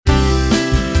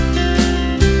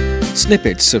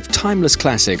snippets of timeless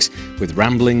classics with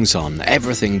ramblings on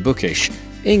everything bookish,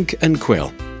 Ink and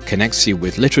Quill connects you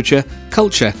with literature,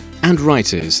 culture, and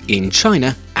writers in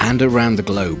China and around the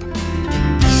globe.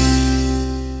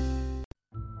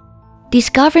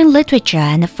 Discovering literature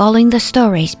and following the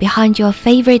stories behind your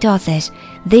favorite authors.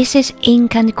 This is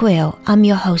Ink and Quill. I'm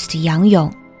your host, Yang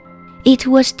Yong. It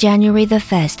was January the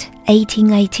 1st,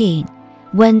 1818,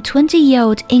 when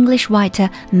 20-year-old English writer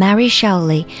Mary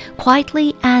Shelley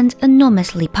quietly and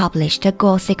anonymously published the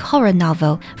Gothic horror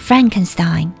novel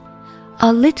Frankenstein.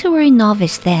 A literary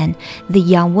novice then, the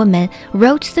young woman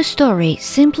wrote the story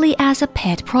simply as a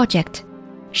pet project.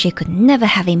 She could never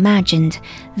have imagined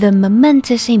the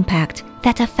momentous impact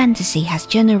that a fantasy has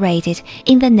generated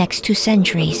in the next 2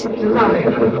 centuries. It's alive!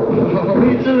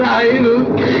 It's alive!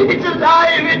 It's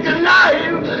alive! It's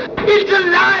alive! It's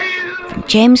alive! From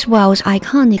James Whale's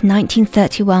iconic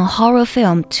 1931 horror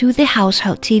film to the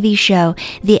household TV show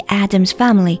The Addams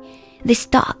Family, this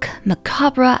dark,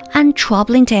 macabre, and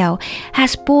troubling tale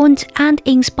has spawned and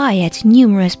inspired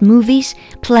numerous movies,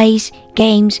 plays,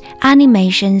 games,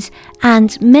 animations,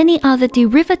 and many other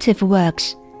derivative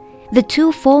works. The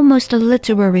 2 foremost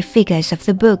literary figures of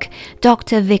the book,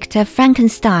 Dr. Victor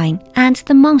Frankenstein and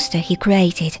the monster he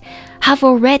created, have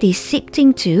already seeped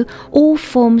into all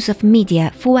forms of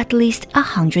media for at least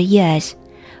 100 years.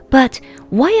 But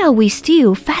why are we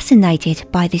still fascinated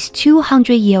by this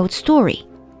 200-year-old story?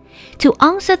 To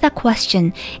answer that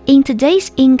question, in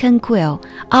today's Ink and Quill,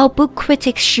 our book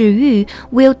critic Shi Yu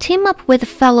will team up with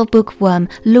fellow bookworm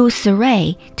Lou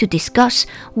Surrey to discuss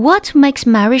what makes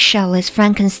Mary Shelley's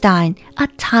Frankenstein a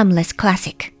timeless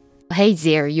classic. Hey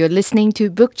there, you're listening to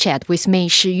Book Chat with me,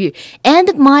 Shi Yu,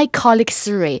 and my colleague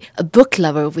Surrey, a book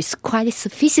lover with quite a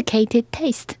sophisticated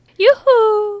taste.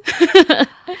 Yoo-hoo!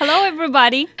 Hello,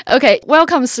 everybody. Okay,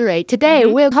 welcome, Surrey. Today,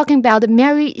 we're talking about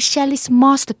Mary Shelley's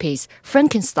masterpiece,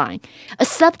 Frankenstein, a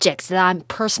subject that I'm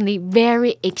personally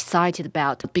very excited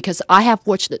about because I have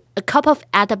watched a couple of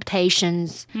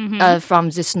adaptations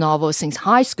from this novel since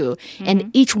high school,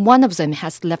 and each one of them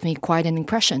has left me quite an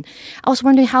impression. I was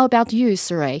wondering, how about you,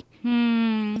 Surrey?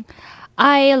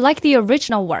 I like the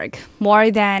original work more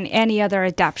than any other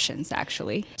adaptations,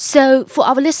 actually. So, for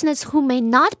our listeners who may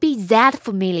not be that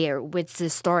familiar with the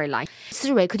storyline,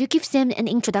 Surrey, could you give them an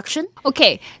introduction?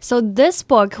 Okay, so this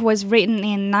book was written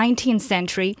in 19th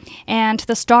century, and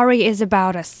the story is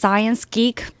about a science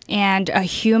geek and a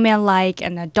human-like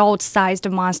and adult-sized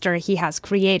monster he has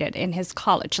created in his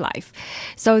college life.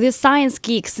 So this science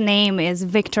geek's name is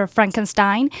Victor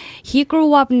Frankenstein. He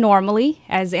grew up normally,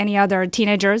 as any other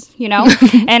teenagers,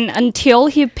 and until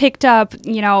he picked up,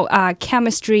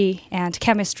 chemistry and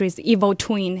chemistry's evil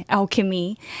twin,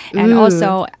 alchemy, and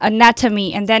also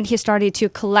anatomy, and then he started to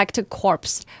collect a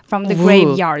corpse from the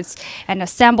graveyards and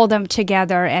assemble them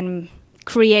together and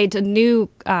create a new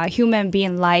human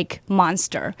being-like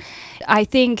monster. I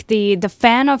think the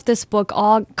fan of this book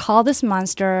all call this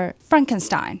monster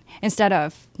Frankenstein instead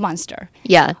of monster.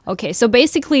 Yeah. Okay, so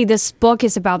basically this book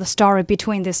is about the story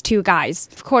between these 2 guys.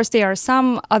 Of course, there are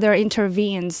some other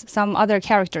some other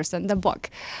characters in the book,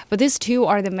 but these 2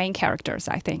 are the main characters,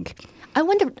 I think. I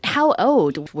wonder, how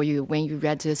old were you when you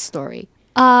read this story?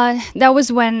 That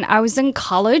was when I was in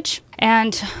college,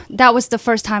 and that was the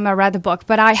first time I read the book.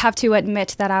 But I have to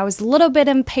admit that I was a little bit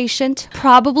impatient,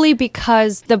 probably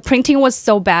because the printing was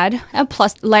so bad, and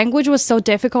plus language was so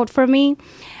difficult for me.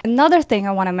 Another thing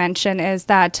I want to mention is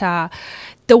that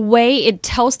the way it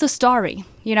tells the story,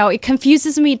 it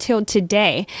confuses me till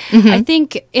today. I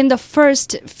think in the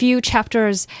first few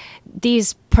chapters,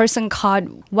 this person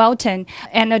called Welton,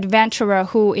 an adventurer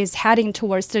who is heading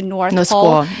towards the North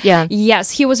Pole. Yeah.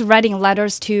 Yes, he was writing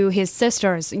letters to his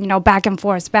sisters, back and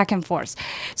forth, back and forth.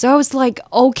 So I was like,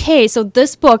 okay, so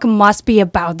this book must be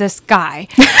about this guy.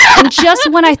 And just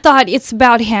when I thought it's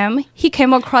about him, he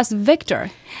came across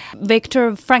Victor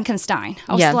Frankenstein.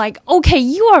 I was like, okay,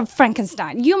 you are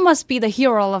Frankenstein. You must be the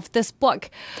hero of this book.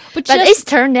 But it's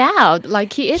turned out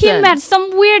like he isn't. He met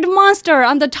some weird monster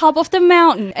on the top of the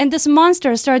mountain, and this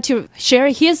monster started to share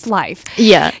his life.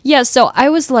 Yeah. Yeah, so I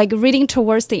was like reading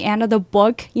towards the end of the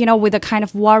book, with a kind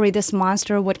of worry this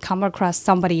monster would come across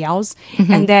somebody else,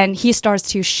 and then he starts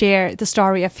to share the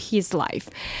story of his life.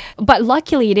 But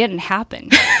luckily, it didn't happen.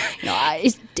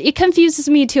 It confuses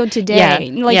me till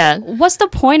today. What's the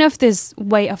point of this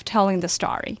way of telling the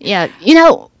story? Yeah,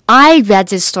 I read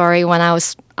this story when I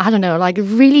was, I don't know, like a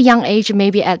really young age,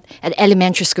 maybe at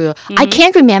elementary school. I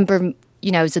can't remember,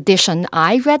 the edition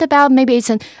I read about. Maybe it's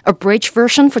an abridged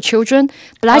version for children.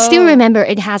 But I still remember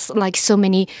it has like so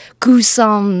many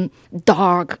gruesome,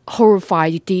 dark,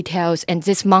 horrifying details. And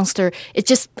this monster, it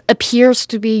just appears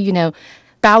to be,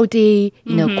 bawdy,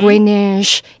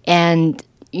 greenish, and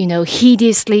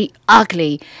hideously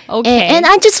ugly. Okay. And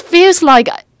I just feels like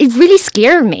it really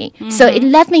scared me. So it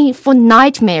left me for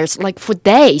nightmares, like for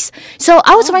days. So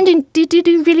I was wondering, did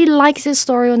you really like this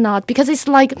story or not? Because it's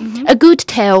like a good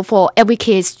tale for every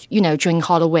kid, during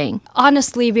Halloween.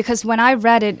 Honestly, because when I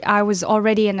read it, I was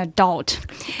already an adult.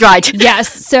 Right.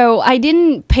 Yes, so I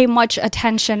didn't pay much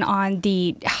attention on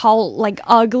how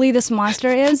ugly this monster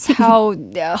is, how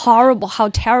horrible, how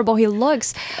terrible he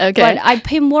looks. Okay. But I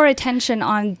pay more attention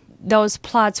on those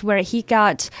plots where he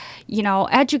got,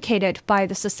 educated by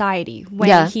the society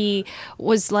when he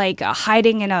was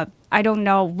hiding in I don't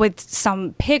know, with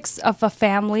some pics of a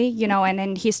family, and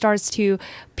then he starts to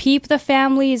peep the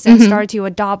families and start to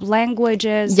adopt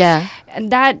languages. Yeah.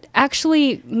 And that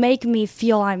actually make me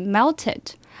feel I'm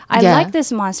melted. I like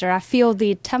this monster. I feel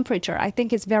the temperature. I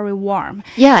think it's very warm.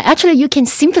 Yeah, actually, you can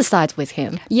sympathize with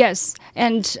him. Yes,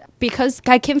 and because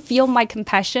I can feel my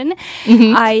compassion,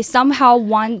 I somehow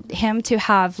want him to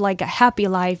have a happy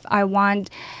life. I want,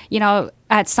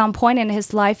 at some point in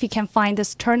his life, he can find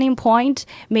this turning point.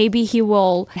 Maybe he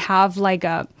will have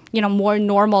a more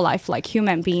normal life like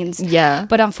human beings. Yeah.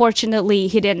 But unfortunately,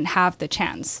 he didn't have the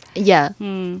chance. Yeah.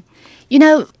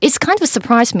 It's kind of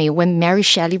surprised me when Mary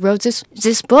Shelley wrote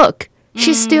this book.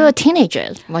 She's still a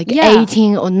teenager,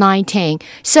 18 or 19.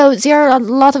 So there are a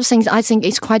lot of things I think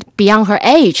is quite beyond her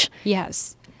age.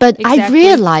 Yes. But exactly. I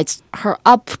realized her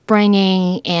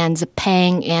upbringing and the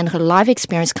pain and her life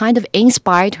experience kind of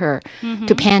inspired her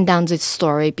to pen down this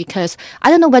story, because I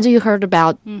don't know whether you heard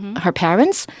about her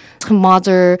parents. Her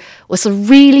mother was a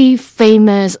really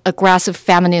famous, aggressive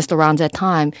feminist around that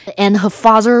time. And her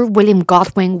father, William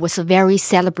Godwin, was a very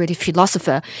celebrated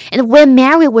philosopher. And when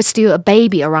Mary was still a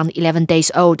baby, around 11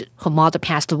 days old, her mother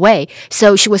passed away.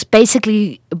 So she was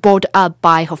basically brought up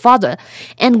by her father.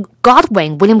 And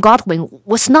William Godwin,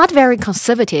 was not very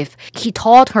conservative. He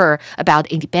taught her about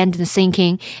independent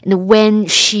thinking. And when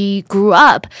she grew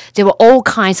up, there were all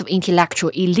kinds of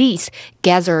intellectual elites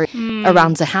gathered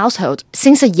around the household.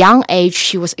 Since a young age,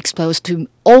 she was exposed to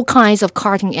all kinds of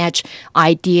cutting-edge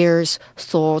ideas,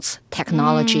 thoughts,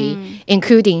 technology,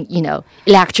 including,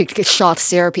 electric shock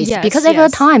therapies. Yes, because at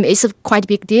that time, it's a quite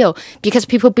big deal, because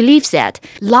people believe that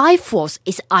life force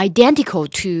is identical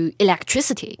to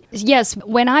electricity. Yes,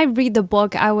 when I read the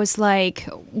book, I was like,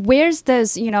 where's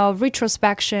this,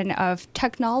 retrospection of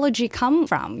technology come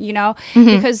from,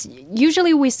 Because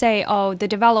usually we say, oh, the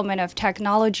development of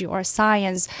technology or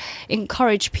science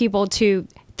encourage people to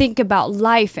think about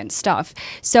life and stuff.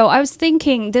 So I was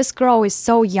thinking this girl is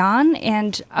so young,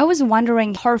 and I was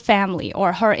wondering her family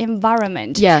or her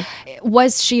environment. Yeah.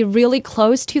 Was she really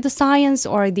close to the science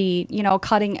or the,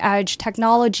 cutting edge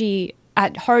technology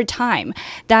at her time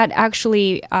that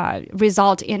actually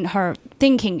result in her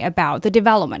thinking about the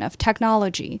development of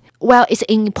technology? Well, it's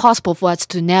impossible for us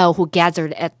to know who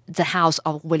gathered at the house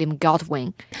of William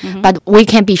Godwin. But we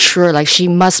can be sure she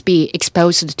must be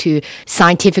exposed to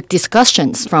scientific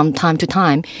discussions from time to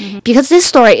time. Because this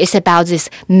story is about this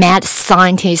mad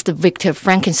scientist, Victor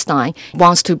Frankenstein,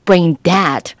 wants to bring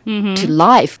dead to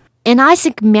life. And I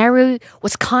think Mary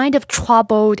was kind of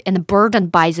troubled and burdened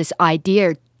by this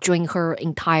idea during her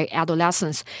entire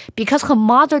adolescence, because her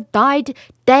mother died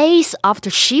days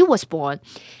after she was born,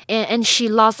 and she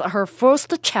lost her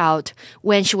first child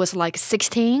when she was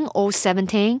 16 or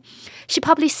 17. She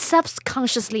probably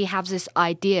subconsciously has this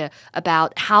idea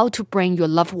about how to bring your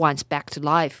loved ones back to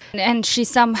life. And she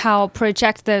somehow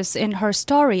projects this in her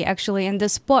story, actually, in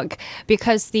this book,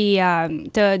 because the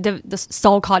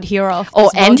so-called hero of this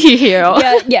book, anti-hero.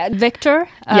 Victor,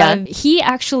 he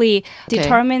actually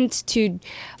determined to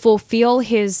fulfill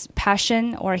his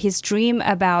passion or his dream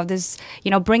about this,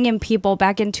 bringing people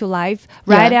back into life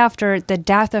right after the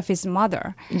death of his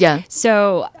mother. Yeah.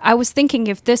 So I was thinking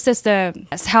if this is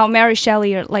how Mary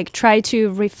Shelley tried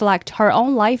to reflect her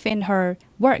own life in her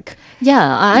work.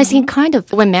 Yeah, I think kind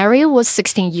of when Mary was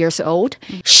 16 years old,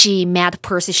 she met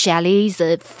Percy Shelley,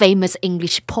 the famous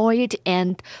English poet,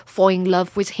 and fall in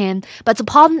love with him. But the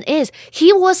problem is,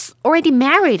 he was already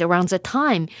married around that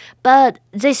time, but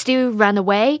they still ran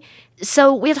away.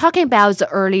 So we're talking about the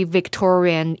early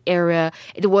Victorian era.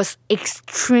 It was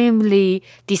extremely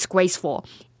disgraceful.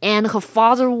 And her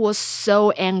father was so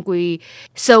angry.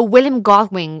 So William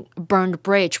Godwin burned a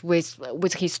bridge with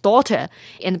his daughter.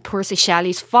 And Percy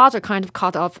Shelley's father kind of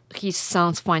cut off his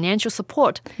son's financial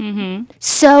support.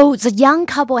 So the young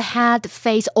couple had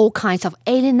faced all kinds of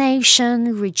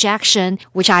alienation, rejection,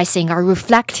 which I think are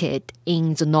reflected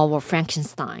in the novel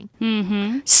Frankenstein.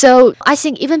 So I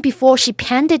think even before she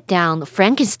penned it down,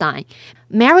 Frankenstein,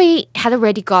 Mary had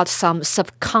already got some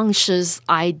subconscious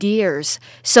ideas.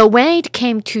 So when it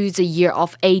came to the year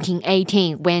of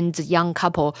 1818, when the young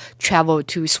couple traveled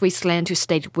to Switzerland to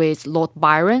stay with Lord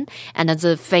Byron and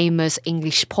the famous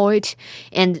English poet,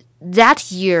 and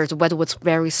that year, the weather was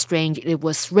very strange. It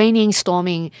was raining,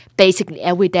 storming basically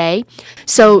every day.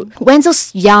 So when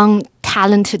those young,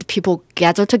 talented people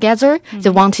gathered together,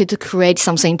 they wanted to create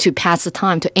something to pass the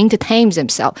time, to entertain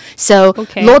themselves. So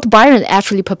Lord Byron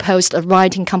actually proposed a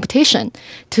writing competition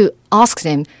to ask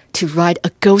them to write a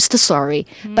ghost story.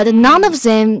 But none of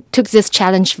them took this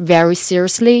challenge very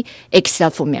seriously,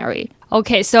 except for Mary.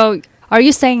 Okay, so are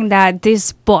you saying that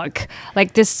this book,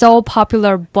 like this so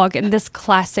popular book and this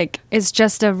classic, is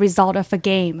just a result of a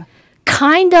game?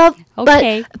 Kind of,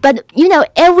 Okay. but you know,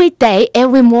 every day,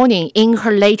 every morning in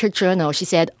her later journal, she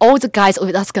said all the guys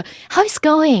would ask her, "How is it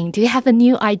going? Do you have a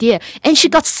new idea?" And she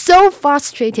got so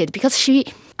frustrated because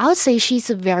I would say she's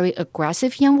a very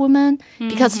aggressive young woman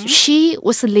because she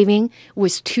was living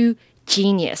with two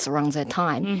genius around that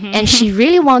time, and she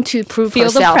really wanted to prove Feel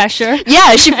herself. the pressure.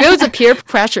 Yeah, she feels the peer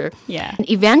pressure. Yeah. And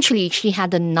eventually, she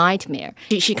had a nightmare.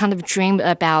 She kind of dreamed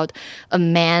about a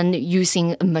man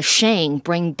using a machine,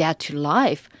 bring that to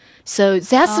life. So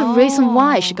that's the reason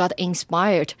why she got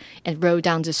inspired and wrote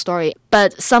down the story.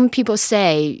 But some people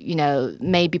say, you know,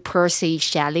 maybe Percy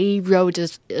Shelley wrote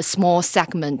a small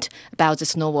segment about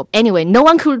this novel. Anyway, no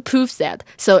one could prove that.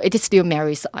 So it is still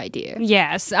Mary's idea.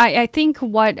 Yes, I think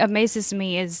what amazes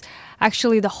me is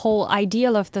actually the whole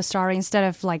idea of the story instead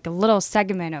of like a little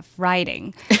segment of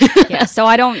writing. Yeah, so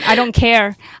I don't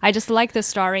care. I just like the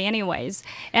story anyways.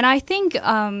 And I think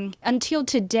until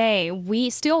today, we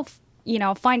still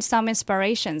find some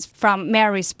inspirations from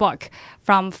Mary's book,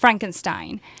 from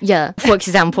Frankenstein. Yeah. For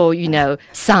example, you know,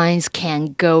 science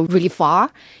can go really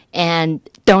far and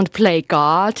don't play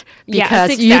God because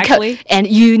yes, exactly.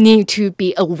 you need to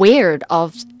be aware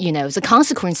of, you know, the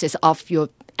consequences of your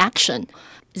action.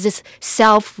 This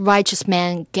self-righteous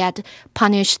man get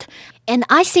punished. And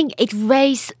I think it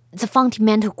raised the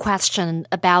fundamental question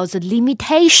about the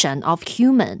limitation of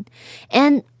human.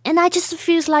 And I just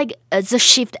feels like the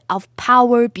shift of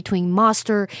power between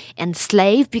master and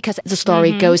slave because the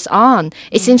story goes on.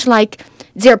 It seems like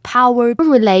their power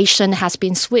relation has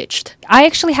been switched. I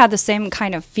actually had the same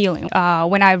kind of feeling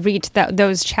when I read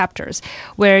those chapters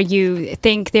where you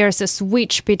think there's a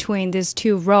switch between these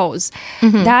two roles.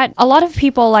 That a lot of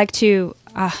people like to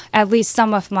at least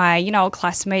some of my,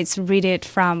 classmates read it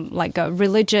from like a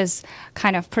religious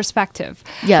kind of perspective.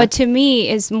 Yeah. But to me,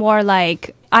 it's more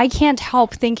like I can't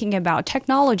help thinking about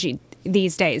technology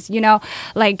these days,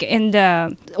 like in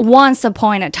the once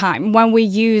upon a time when we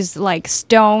use like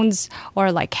stones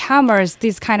or like hammers,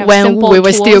 these kind of simple when we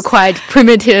were tools. still quite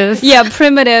primitive. Yeah,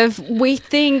 primitive. We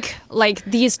think like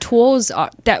these tools are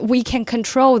that we can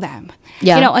control them.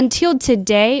 Yeah. Until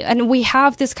today, and we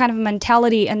have this kind of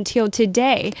mentality until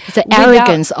today. The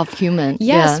arrogance of human.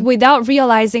 Yes, Yeah. without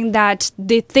realizing that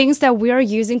the things that we are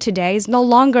using today is no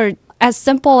longer as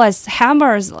simple as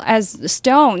hammers, as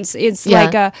stones. It's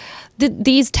like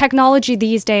these technology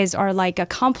these days are like a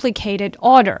complicated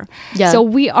order. Yeah. So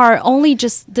we are only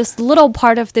just this little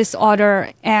part of this order,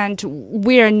 and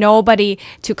we're nobody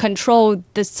to control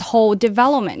this whole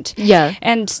development. Yeah.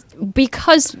 And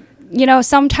because,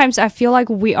 sometimes I feel like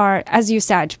we are, as you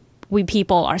said, we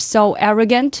people are so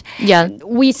arrogant. Yeah.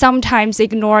 We sometimes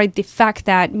ignore the fact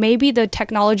that maybe the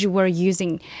technology we're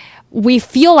using, we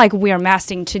feel like we are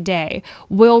mastering today,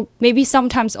 will maybe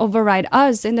sometimes override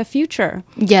us in the future.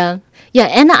 Yeah. Yeah.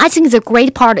 And I think the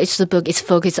great part is the book is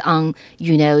focused on,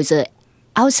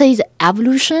 I would say the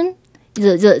evolution,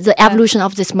 the evolution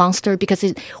of this monster, because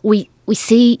we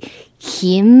see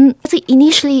him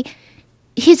initially.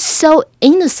 He's so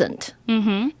innocent.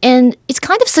 And it's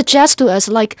kind of suggests to us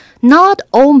like not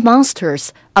all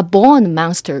monsters are born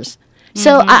monsters.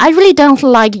 So I really don't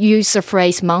like use the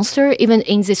phrase monster. Even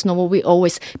in this novel,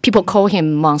 people call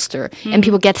him monster, and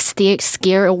people get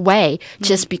scared away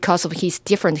just because of his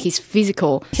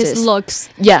physical, His looks.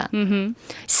 Yeah.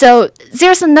 So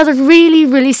there's another really,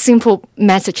 really simple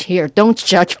message here. Don't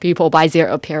judge people by their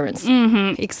appearance.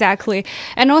 Exactly.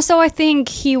 And also I think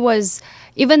he was,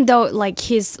 even though like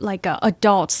he's like an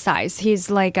adult size, he's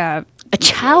like a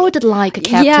childlike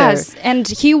character. Yes, and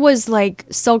he was like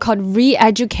so-called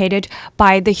re-educated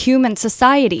by the human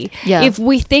society. Yeah. If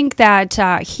we think that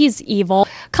he's evil,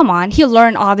 come on, he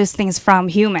learned all these things from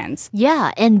humans.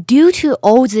 Yeah, and due to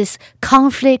all these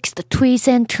conflicts, the twists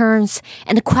and turns,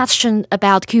 and the question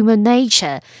about human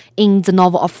nature in the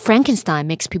novel of Frankenstein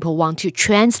makes people want to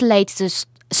translate this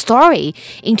story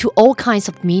into all kinds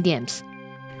of mediums.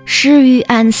 诗与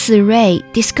安思睿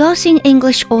discussing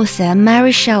English author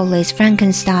Mary Shelley's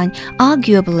Frankenstein,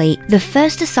 arguably the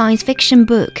first science fiction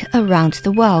book around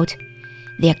the world.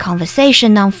 Their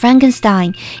conversation on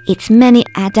Frankenstein, its many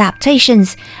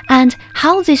adaptations, and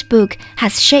how this book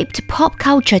has shaped pop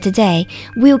culture today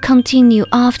will continue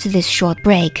after this short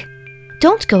break.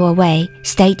 Don't go away,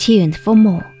 stay tuned for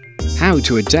more. How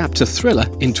to adapt a thriller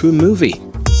into a movie.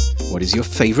 What is your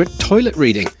favourite toilet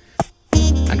reading?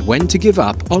 And when to give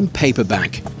up on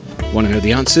paperback. Want to know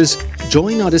the answers?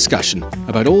 Join our discussion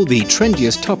about all the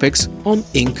trendiest topics on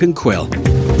Ink and Quill.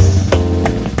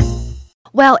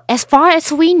 Well, as far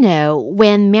as we know,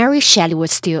 when Mary Shelley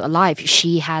was still alive,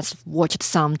 she has watched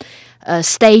some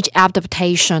stage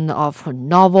adaptation of her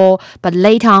novel, but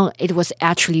later on it was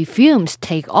actually films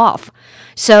take off.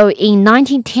 So in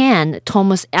 1910,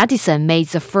 Thomas Edison made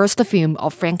the first film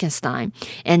of Frankenstein,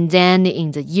 and then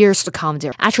in the years to come,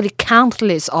 there are actually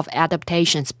countless of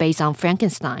adaptations based on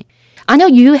Frankenstein. I know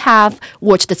you have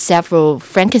watched several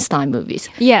Frankenstein movies.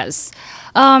 Yes.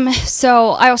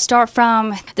 So I'll start from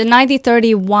the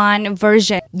 1931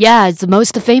 version. Yeah, it's the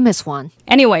most famous one.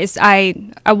 Anyways, I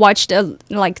watched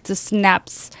like the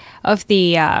snaps of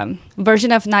the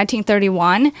version of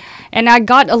 1931, and I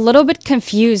got a little bit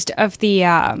confused of the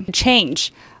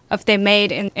change of they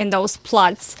made in those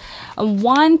plots.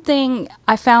 One thing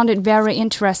I found it very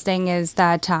interesting is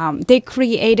that they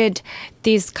created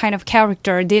this kind of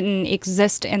character didn't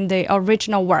exist in the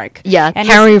original work. Yeah, and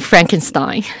Henry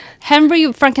Frankenstein.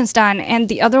 Henry Frankenstein, and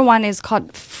the other one is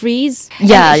called Freeze.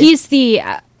 Yeah. And he's the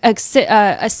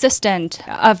assistant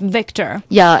of Victor.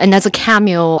 Yeah, and that's a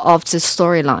cameo of the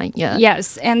storyline. Yeah.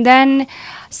 Yes, and then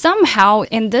somehow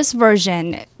in this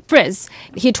version, Fritz,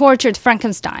 he tortured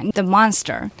Frankenstein, the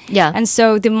monster. Yeah. And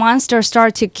so the monster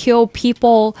started to kill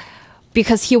people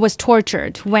because he was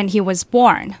tortured when he was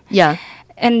born. Yeah.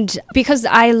 And because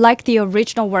I like the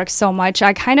original work so much,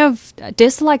 I kind of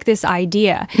dislike this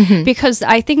idea because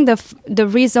I think the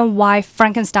reason why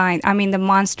Frankenstein, I mean the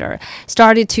monster,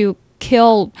 started to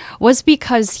kill was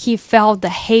because he felt the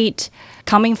hate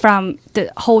coming from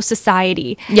the whole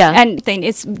society. Yeah. And then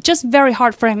it's just very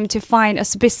hard for him to find a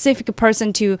specific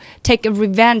person to take a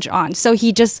revenge on. So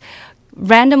he just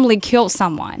randomly killed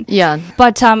someone. Yeah.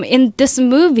 But in this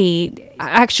movie,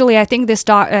 actually, I think this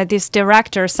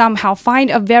director somehow find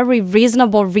a very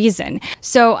reasonable reason.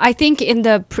 So I think in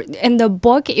the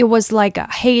book, it was like a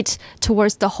hate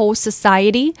towards the whole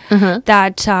society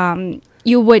that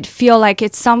you would feel like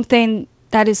it's something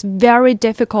that is very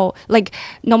difficult. Like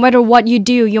no matter what you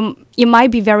do, it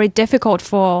might be very difficult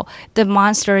for the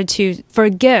monster to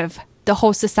forgive the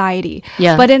whole society.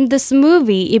 Yeah. But in this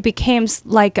movie, it becomes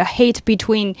like a hate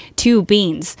between two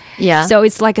beings. Yeah. So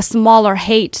it's like a smaller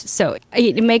hate. So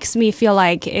it makes me feel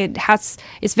like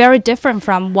it's very different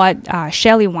from what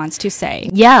Shelley wants to say.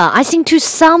 Yeah, I think to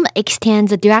some extent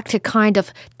the director kind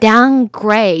of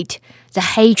downgrade the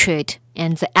hatred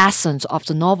and the essence of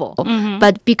the novel.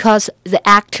 But because the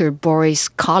actor Boris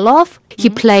Karloff, he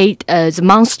played the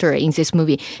monster in this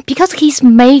movie, because his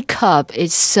makeup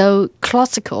is so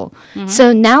classical.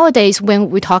 So nowadays, when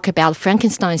we talk about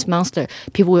Frankenstein's monster,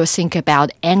 people will think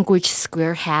about angry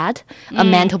square head, a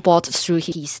mantle bolt through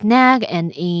his neck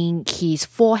and in his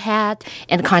forehead,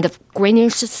 and kind of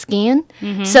greenish skin.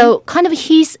 So kind of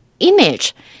his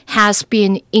image has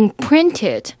been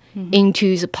imprinted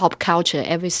into the pop culture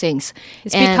ever since.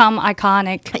 It's become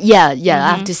iconic. Yeah,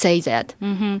 I have to say that.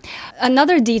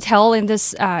 Another detail in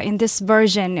this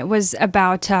version was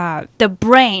about the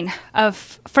brain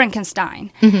of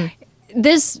Frankenstein.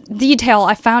 This detail,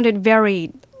 I found it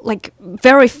very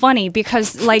funny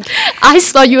because I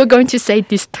thought you were going to say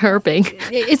disturbing.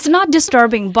 It's not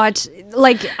disturbing, but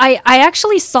I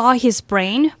actually saw his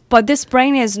brain, but this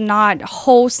brain is not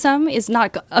wholesome. It's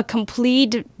not a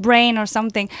complete brain or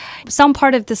something. Some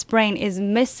part of this brain is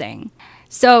missing.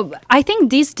 So I think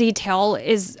this detail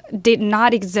did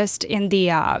not exist in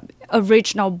the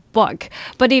original book,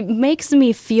 but it makes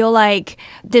me feel like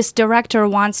this director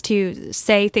wants to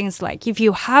say things like, if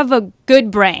you have a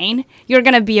good brain, you're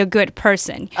gonna be a good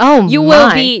person. Oh,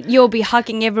 you'll be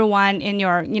hugging everyone in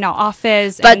your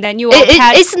office, but and then you will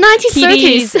pet it's 1930s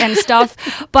kitties and stuff.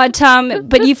 But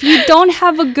if you don't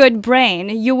have a good brain,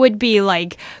 you would be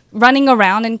like running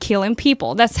around and killing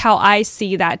people. That's how I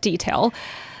see that detail.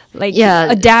 Like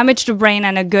Yeah. a damaged brain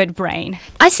and a good brain.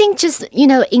 I think just, in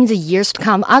the years to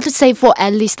come, I would say for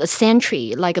at least a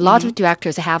century, like a lot of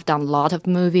directors have done a lot of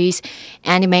movies,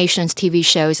 animations, TV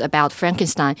shows about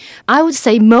Frankenstein. I would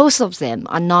say most of them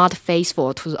are not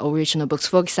faithful to the original books.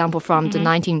 For example, from the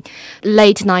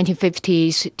late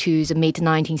 1950s to the mid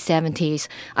 1970s,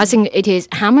 I think it is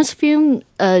Hammer's film.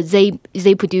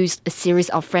 They produced a series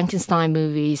of Frankenstein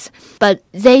movies, but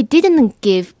they didn't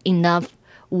give enough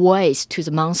voice to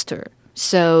the monster.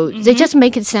 So they just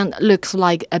make it looks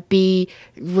like a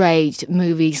B-rated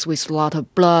movies with a lot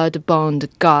of blood, bone,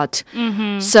 gut.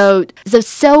 So the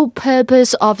sole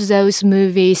purpose of those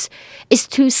movies is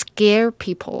to scare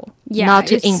people, not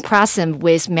to impress them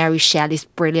with Mary Shelley's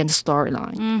brilliant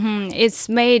storyline. It's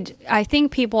made, I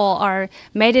think people are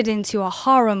made it into a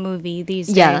horror movie these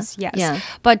days. Yes. Yeah.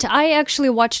 But I actually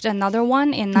watched another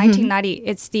one in 1990.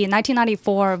 It's the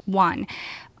 1994 one.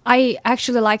 I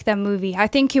actually like that movie. I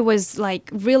think it was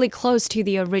like really close to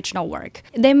the original work.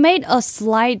 They made a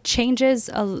slight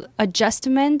changes,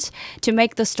 adjustment to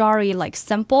make the story like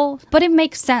simple, but it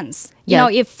makes sense. You know,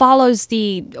 it follows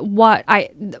what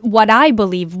I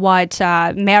believe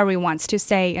Mary wants to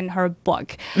say in her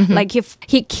book. Like if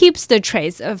he keeps the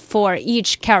traits for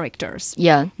each characters.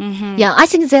 Yeah, I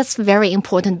think that's very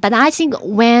important. But I think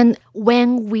when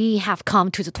we have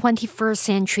come to the 21st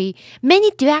century,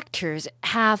 many directors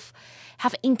have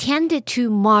intended to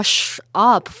mash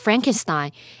up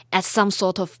Frankenstein as some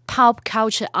sort of pop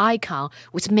culture icon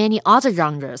with many other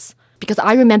genres. Because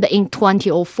I remember in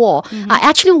 2004, I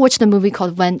actually watched a movie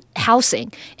called Van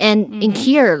Helsing. And in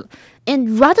here,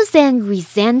 and rather than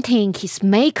resenting his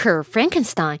maker,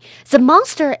 Frankenstein, the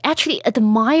monster actually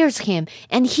admires him.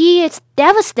 And he is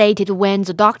devastated when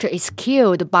the doctor is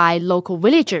killed by local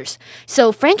villagers.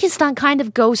 So Frankenstein kind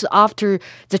of goes after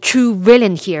the true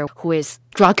villain here, who is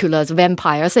Dracula, the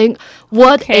vampire, saying,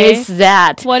 "What is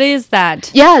that? What is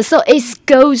that?" Yeah, so it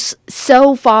goes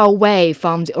so far away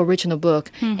from the original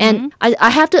book. And I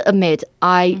have to admit,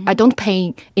 I don't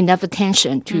pay enough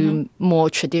attention to more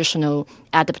traditional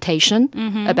adaptation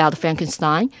about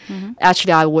Frankenstein.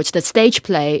 Actually, I watched the stage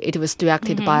play. It was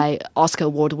directed by Oscar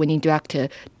award-winning director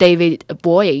David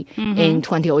Bowie in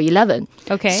 2011.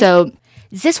 Okay. So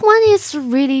this one is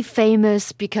really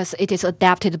famous because it is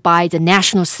adapted by the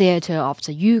National Theatre of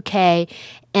the UK,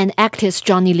 and actors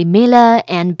Johnny Lee Miller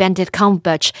and Benedict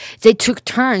Cumberbatch, they took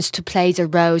turns to play the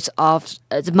roles of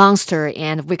the monster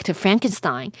and Victor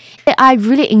Frankenstein. I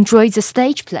really enjoyed the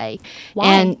stage play.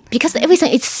 Why? And because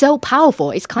everything is so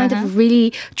powerful, it's kind of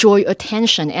really draw your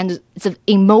attention, and the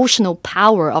emotional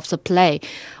power of the play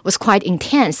was quite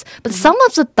intense. But some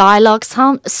of the dialogue,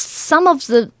 some of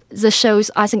the shows,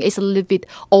 I think, is a little bit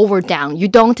overdone. You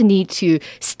don't need to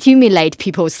stimulate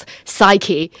people's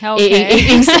psyche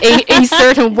in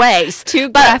certain ways. Too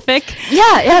graphic.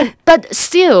 Yeah. But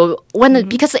still,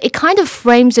 because it kind of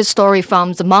frames the story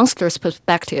from the monster's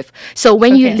perspective. So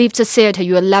when you leave the theater,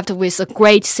 you are left with a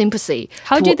great sympathy.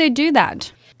 How do they do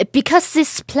that? Because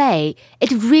this play,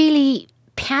 it really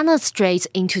penetrates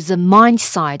into the mind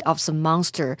side of the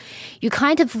monster. You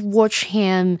kind of watch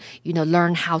him,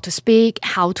 learn how to speak,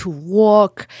 how to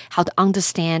walk, how to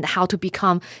understand, how to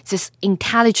become this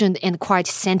intelligent and quite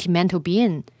sentimental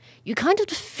being. You kind of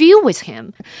feel with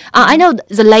him. I know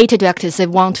the later directors, they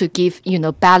want to give,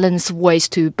 balanced voice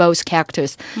to both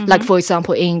characters. Like, for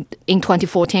example, in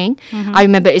 2014, I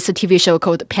remember it's a TV show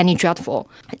called Penny Dreadful.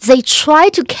 They try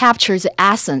to capture the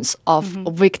essence of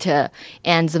Victor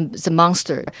and the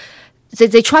monster.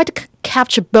 They try to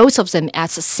capture both of them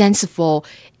as sensible,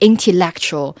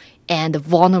 intellectual, and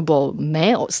vulnerable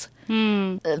males.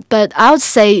 But I would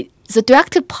say the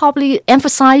director probably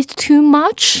emphasized too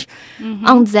much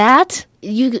on that.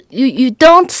 You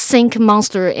don't think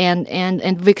Monster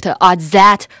and Victor are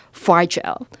that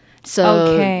fragile. So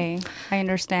okay, I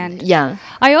understand. Yeah.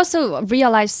 I also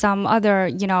realized some other,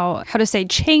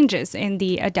 changes in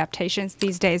the adaptations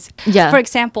these days. Yeah. For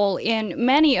example, in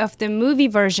many of the movie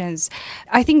versions,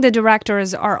 I think the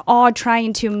directors are all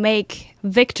trying to make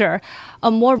Victor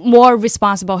a more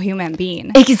responsible human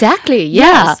being. Exactly, yeah.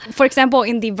 Yes. For example,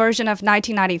 in the version of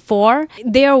 1994,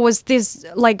 there was this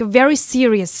like very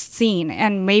serious scene,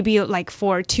 and maybe like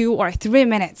for 2 or 3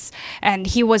 minutes, and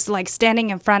he was like standing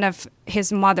in front of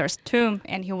his mother's tomb,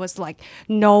 and he was like,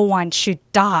 "No one should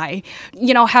die,"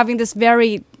 having this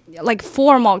very like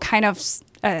formal kind of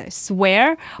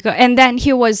swear. And then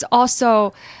he was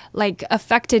also like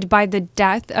affected by the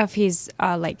death of his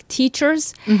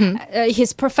teachers,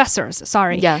 his professors,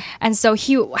 sorry. Yeah. And so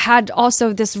he had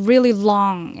also this really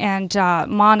long and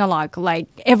monologue, like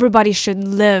everybody should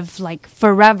live like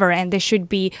forever, and they should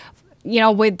be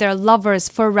with their lovers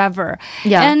forever.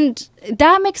 Yeah. And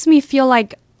that makes me feel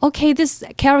like, okay, this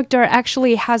character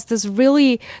actually has this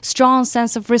really strong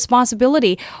sense of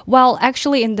responsibility. While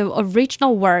actually in the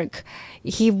original work,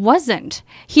 he wasn't.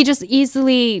 He just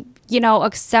easily,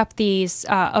 accept these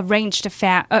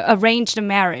arranged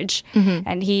marriage,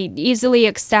 and he easily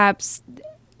accepts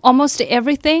almost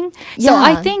everything. So Yeah.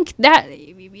 I think that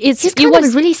He's kind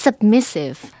of really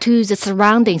submissive to the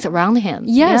surroundings around him.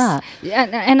 Yes. Yeah.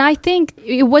 And I think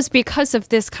it was because of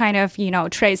this kind of,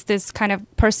 traits, this kind of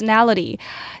personality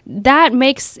that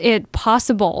makes it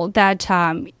possible that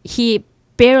he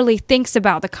barely thinks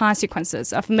about the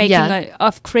consequences of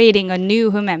of creating a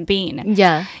new human being.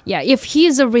 Yeah. Yeah, if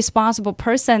he's a responsible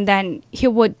person, then he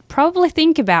would probably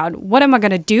think about, what am I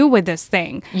going to do with this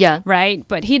thing? Yeah. Right?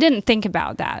 But he didn't think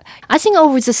about that. I think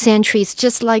over the centuries,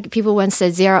 just like people once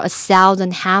said, there are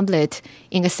 1,000 Hamlet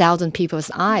in 1,000 people's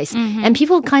eyes. And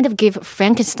people kind of give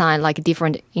Frankenstein like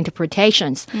different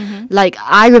interpretations. Like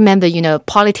I remember,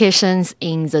 politicians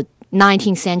in the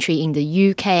 19th century in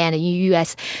the UK and the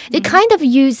US, they kind of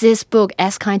use this book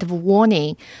as kind of a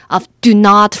warning of do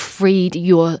not free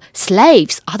your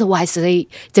slaves, otherwise they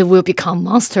will become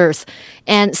monsters.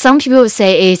 And some people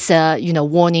say it's a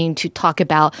warning to talk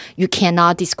about you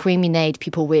cannot discriminate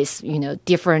people with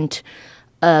different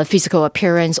physical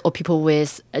appearance or people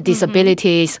with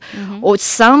disabilities. Or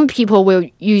some people will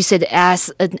use it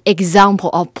as an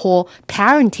example of poor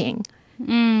parenting.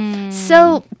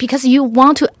 So, because you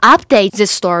want to update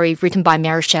this story written by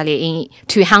Mary Shelley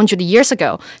 200 years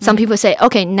ago, some people say,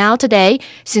 okay, now today,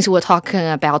 since we're talking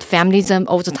about feminism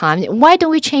all the time, why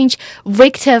don't we change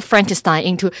Victor Frankenstein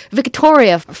into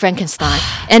Victoria Frankenstein?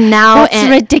 And now That's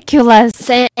ridiculous.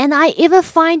 And I even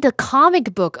find the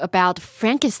comic book about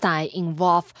Frankenstein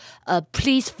involve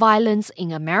police violence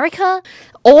in America.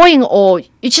 All in all,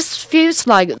 it just feels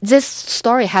like this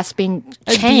story has been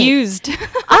changed. Abused.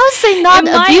 I would say not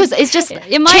abused. It's just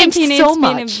in my changed opinion, so it's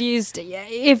much. been abused.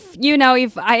 If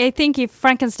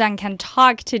Frankenstein can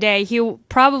talk today, he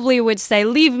probably would say,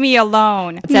 "Leave me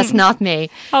alone." That's not me.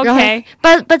 Okay.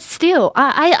 Right? But still,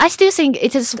 I still think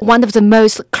it is one of the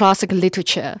most classic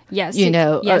literature. Yes.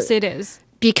 Yes, it is.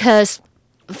 Because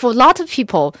for a lot of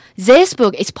people, this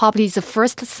book is probably the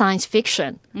first science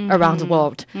fiction around the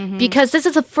world. Because this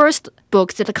is the first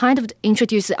book that kind of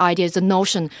introduced the idea, the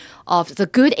notion of the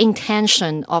good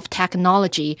intention of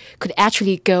technology could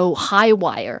actually go high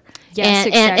wire. Yes,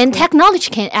 and technology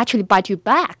can actually bite you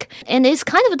back. And it's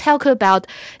kind of a talk about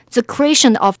the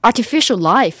creation of artificial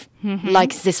life,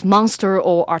 like this monster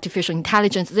or artificial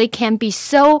intelligence. They can be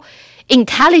so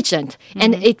intelligent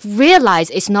and it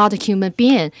realizes it's not a human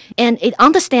being and it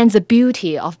understands the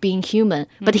beauty of being human,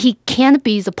 but he can't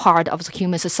be the part of the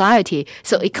human society.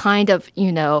 So it kind of,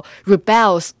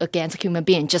 rebels against human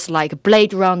being, just like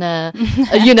Blade Runner,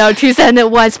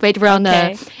 2001's Blade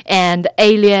Runner and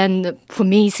Alien,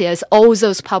 Prometheus, all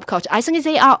those pop culture. I think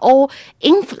they are all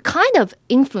kind of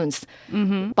influenced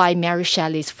by Mary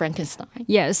Shelley's Frankenstein.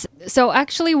 Yes. So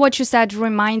actually, what you said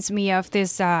reminds me of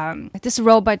this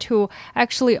robot who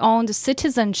actually owned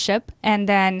citizenship, and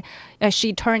then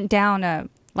she turned down a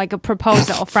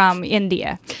proposal from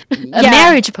India. A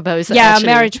marriage proposal. Yeah, actually.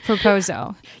 a marriage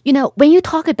proposal. When you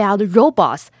talk about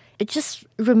robots, it just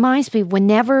reminds me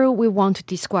whenever we want to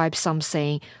describe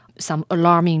something, some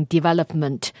alarming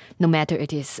development, no matter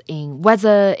it is in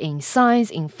weather, in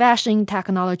science, in fashion,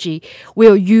 technology,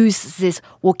 we'll use this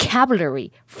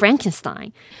vocabulary,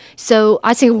 Frankenstein. So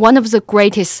I think one of the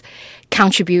greatest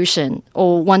contribution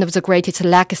or one of the greatest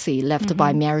legacy left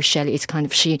by Mary Shelley is kind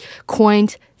of she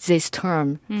coined this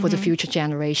term for the future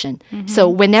generation. So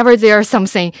whenever there's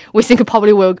something we think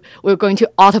probably we're going to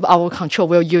out of our control,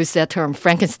 we'll use that term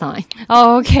Frankenstein.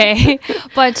 Oh, okay.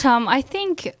 But I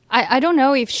think I don't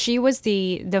know if she was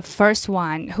the first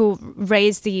one who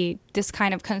raised this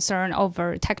kind of concern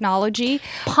over technology.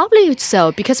 Probably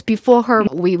so, because before her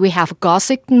we have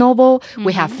Gothic novel,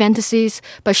 we have fantasies,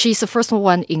 but she's the first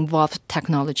one involved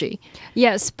technology.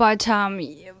 Yes, but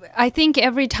I think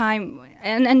every time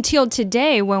and until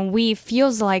today, when we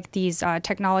feels like these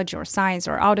technology or science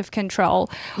are out of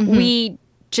control, we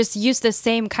just use the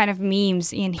same kind of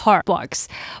memes in her books.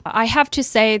 I have to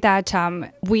say that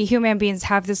we human beings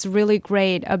have this really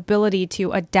great ability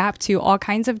to adapt to all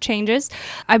kinds of changes.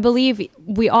 I believe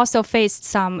we also faced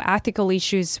some ethical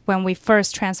issues when we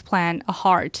first transplant a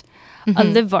heart. a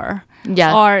liver.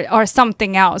 Yeah. Or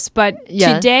something else. But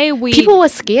today people were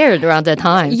scared around that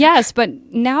time. Yes, but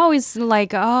now it's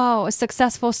like, oh, a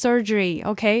successful surgery.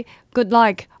 Okay, good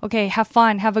luck. Okay, have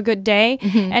fun. Have a good day.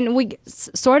 And we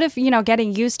sort of,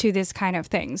 getting used to this kind of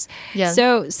things. Yeah.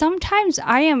 So sometimes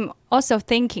I am also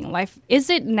thinking, like,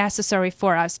 is it necessary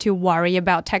for us to worry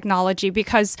about technology?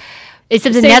 Because is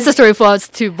it necessary for us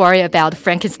to worry about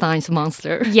Frankenstein's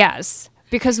monster? Yes,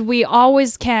 because we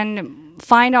always can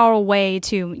find our way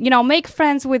to, make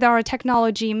friends with our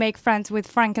technology, make friends with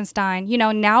Frankenstein.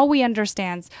 Now we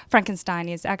understand Frankenstein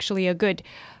is actually a good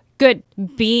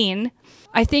being.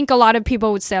 I think a lot of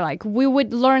people would say, like, we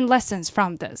would learn lessons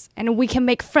from this and we can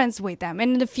make friends with them.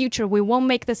 And in the future, we won't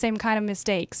make the same kind of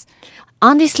mistakes.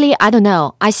 Honestly, I don't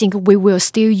know. I think we will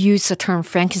still use the term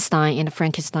Frankenstein and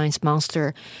Frankenstein's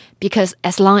monster because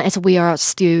as long as we are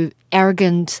still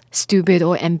arrogant, stupid,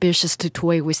 or ambitious to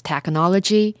toy with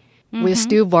technology, we'll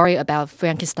still worry about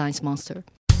Frankenstein's monster.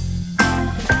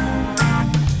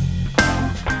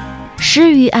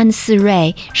 诗雨 and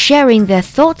Siray sharing their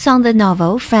thoughts on the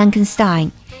novel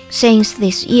Frankenstein, since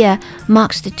this year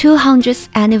marks the 200th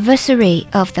anniversary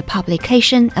of the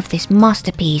publication of this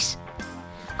masterpiece.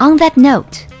 On that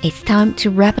note, it's time to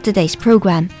wrap up today's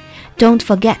program. Don't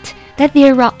forget that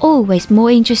there are always more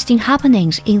interesting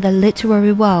happenings in the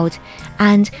literary world,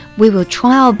 and we will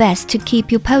try our best to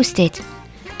keep you posted.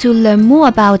 To learn more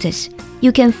about us,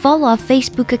 you can follow our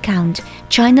Facebook account,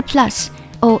 China Plus,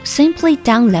 or simply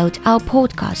download our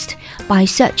podcast by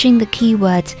searching the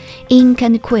keywords Ink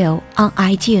and Quill on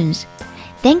iTunes.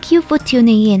 Thank you for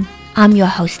tuning in. I'm your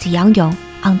host Yang Yong.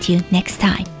 Until next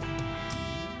time.